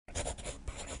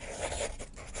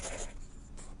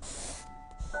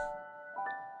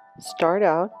Start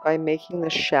out by making the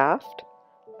shaft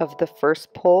of the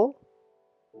first pole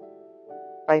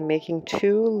by making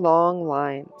 2 long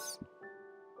lines.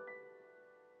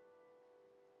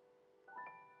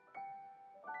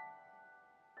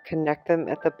 Connect them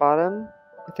at the bottom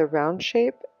with a round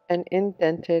shape and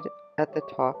indented at the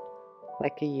top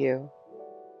like a U.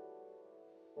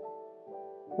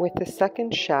 With the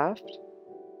second shaft,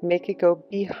 make it go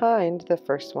behind the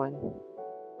first one,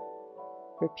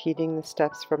 repeating the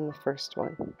steps from the first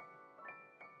one.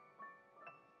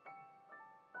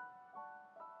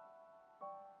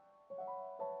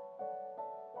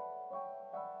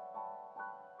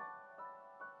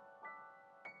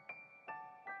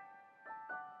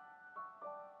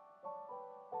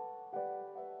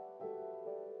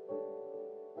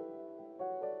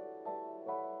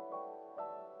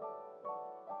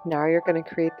 Now you're going to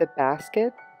create the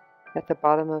basket at the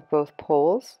bottom of both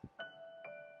poles.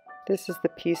 This is the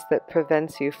piece that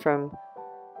prevents you from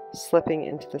slipping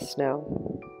into the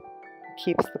snow. It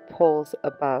keeps the poles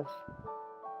above.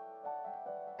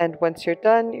 And once you're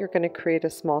done, you're going to create a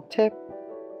small tip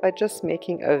by just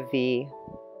making a V.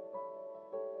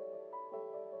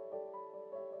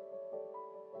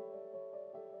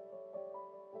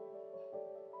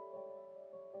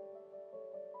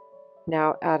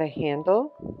 Now add a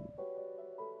handle.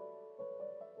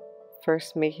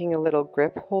 First making a little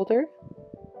grip holder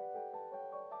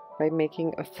by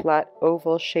making a flat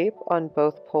oval shape on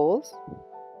both poles,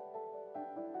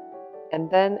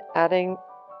 and then adding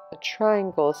a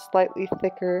triangle slightly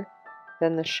thicker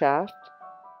than the shaft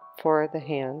for the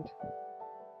hand,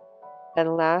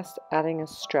 and last adding a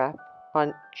strap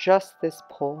on just this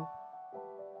pole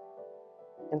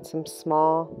and some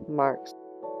small marks.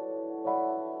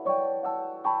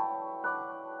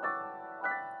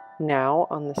 Now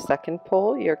on the second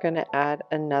pole you're going to add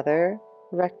another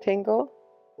rectangle.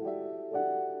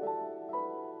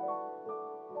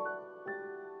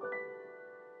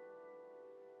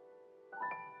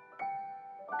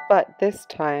 But this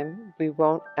time we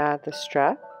won't add the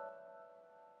strap.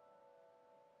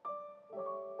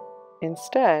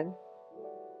 Instead,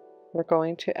 we're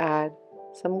going to add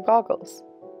some goggles.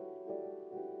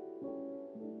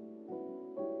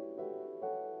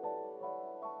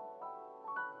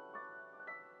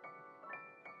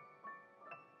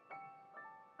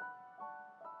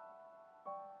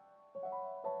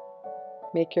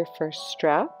 Make your first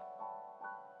strap.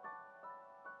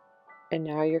 And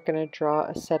now you're going to draw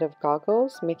a set of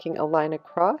goggles, making a line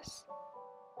across,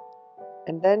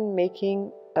 and then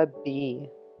making a B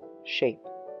shape,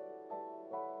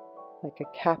 like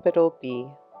a capital B.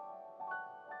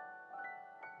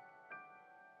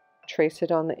 Trace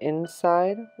it on the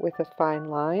inside with a fine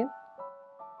line,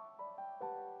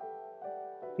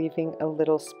 leaving a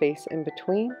little space in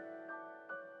between.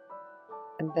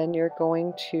 And then you're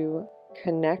going to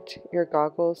connect your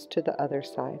goggles to the other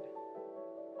side.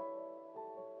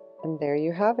 And there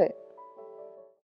you have it.